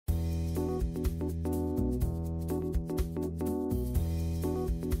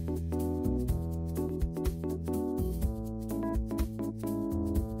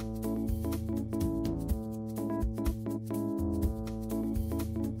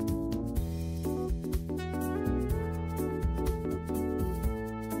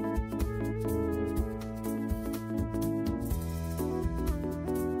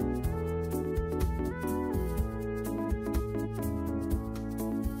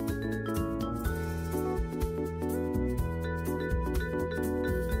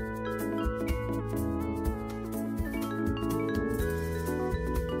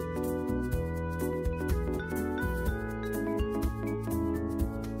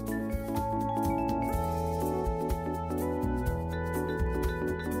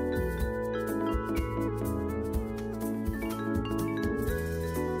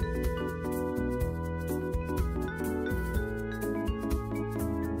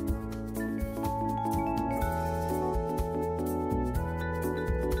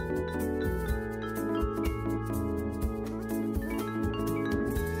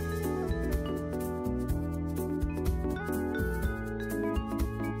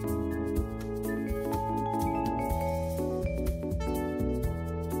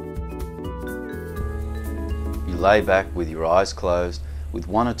lay back with your eyes closed with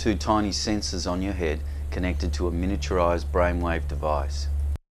 1 or 2 tiny sensors on your head connected to a miniaturized brainwave device.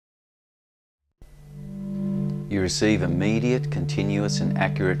 You receive immediate, continuous and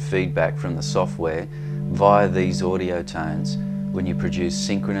accurate feedback from the software via these audio tones when you produce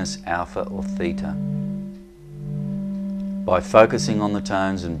synchronous alpha or theta. By focusing on the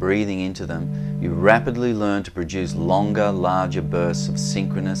tones and breathing into them, you rapidly learn to produce longer, larger bursts of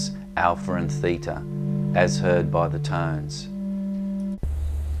synchronous alpha and theta, as heard by the tones.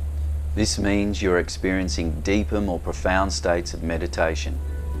 This means you're experiencing deepen or profound states of meditation.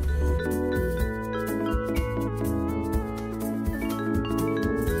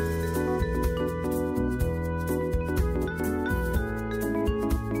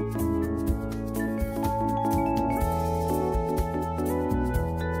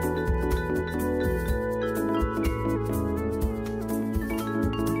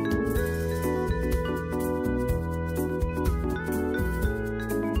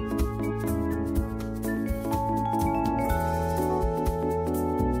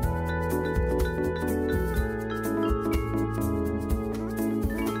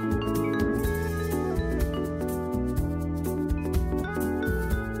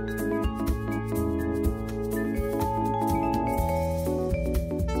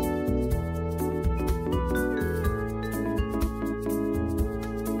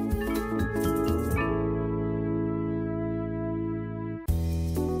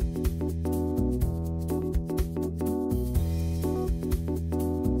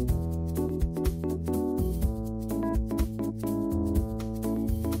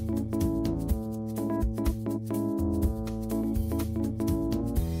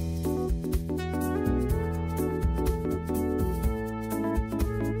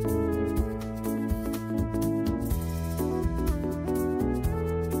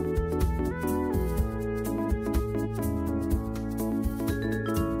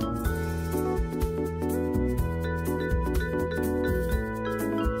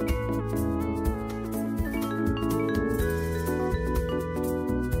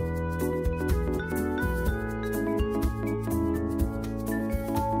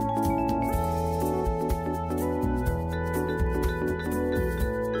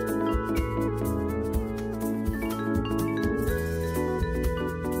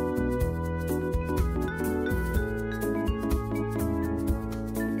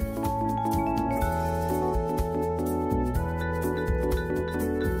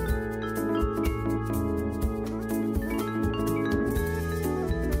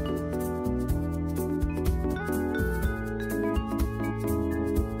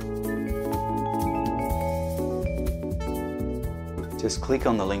 Just click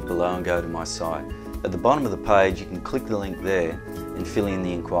on the link below and go to my site. At the bottom of the page you can click the link there and fill in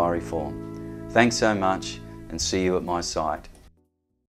the inquiry form. Thanks so much and see you at my site.